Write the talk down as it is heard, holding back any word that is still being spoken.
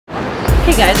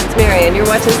Hey guys, it's Mary and you're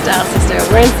watching Style Sister.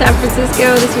 We're in San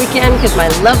Francisco this weekend because my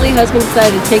lovely husband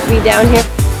decided to take me down here.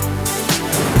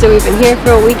 So we've been here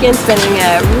for a weekend, spending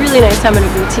a really nice time in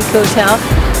a boutique hotel.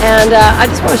 And I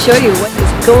just want to show you what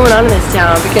is going on in this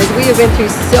town because we have been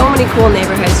through so many cool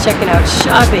neighborhoods, checking out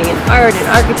shopping and art and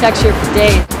architecture for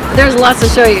days. There's lots to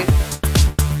show you.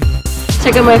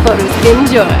 Check out my photos.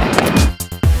 Enjoy!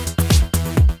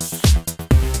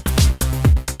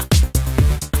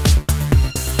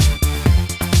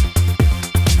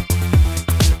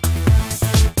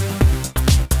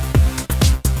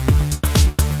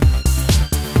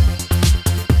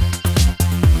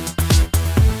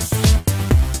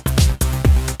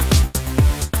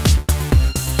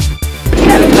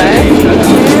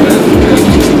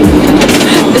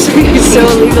 This would be so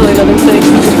illegal in other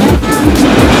places.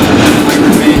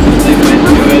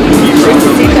 Lots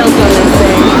of details on this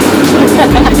thing.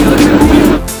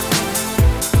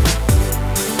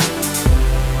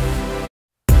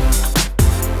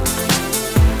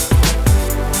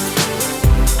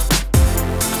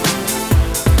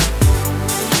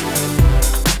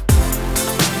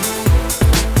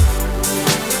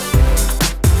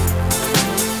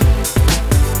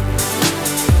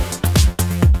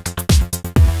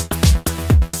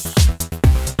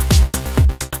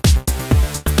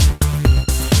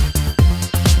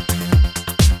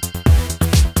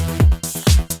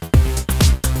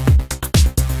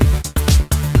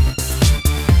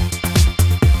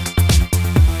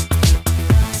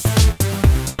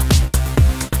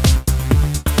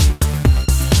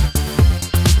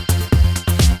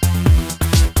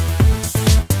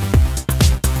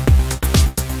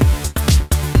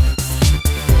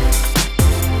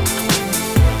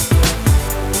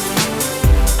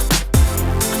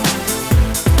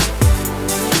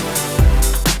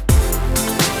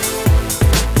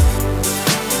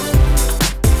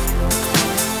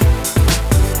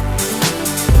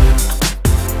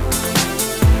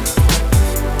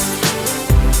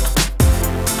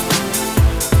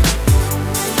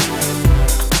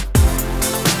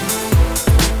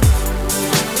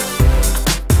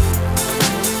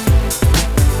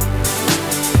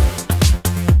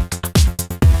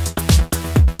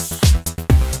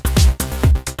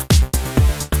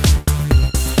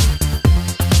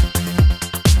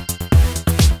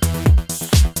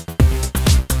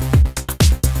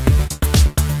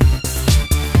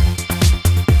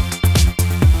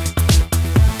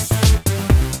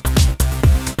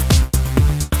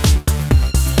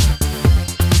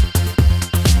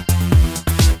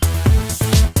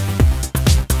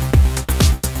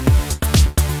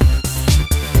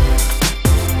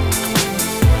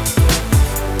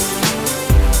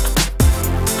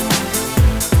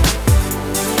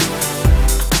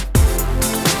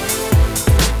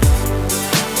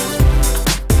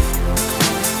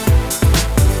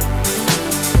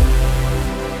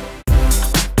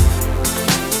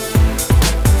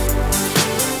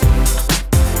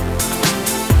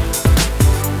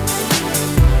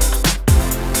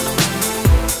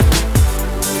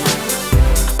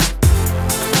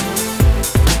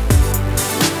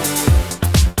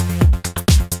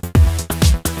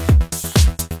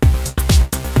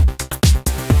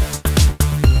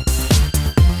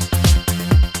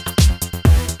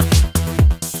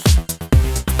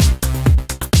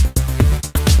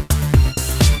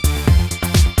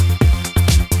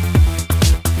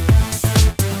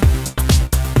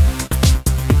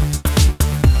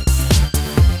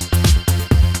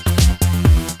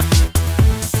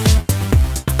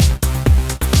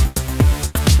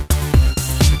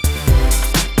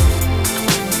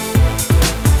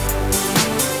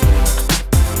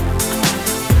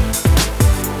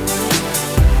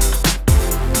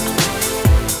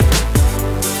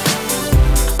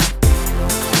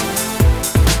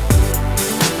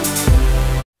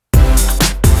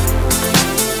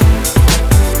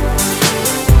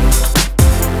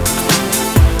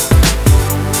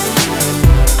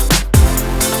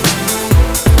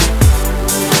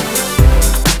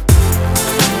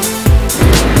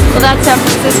 Well, that's San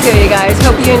Francisco, you guys.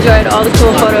 Hope you enjoyed all the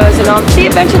cool photos and all the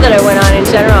adventure that I went on in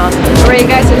general. Alright,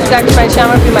 you guys, subscribe to my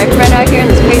channel if you're my friend out here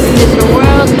in this crazy digital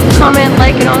world. Comment,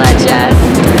 like, and all that jazz.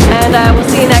 And we'll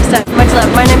see you next time. Much love.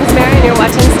 My name is Mary, and you're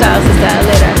watching Style Sista.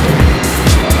 Later.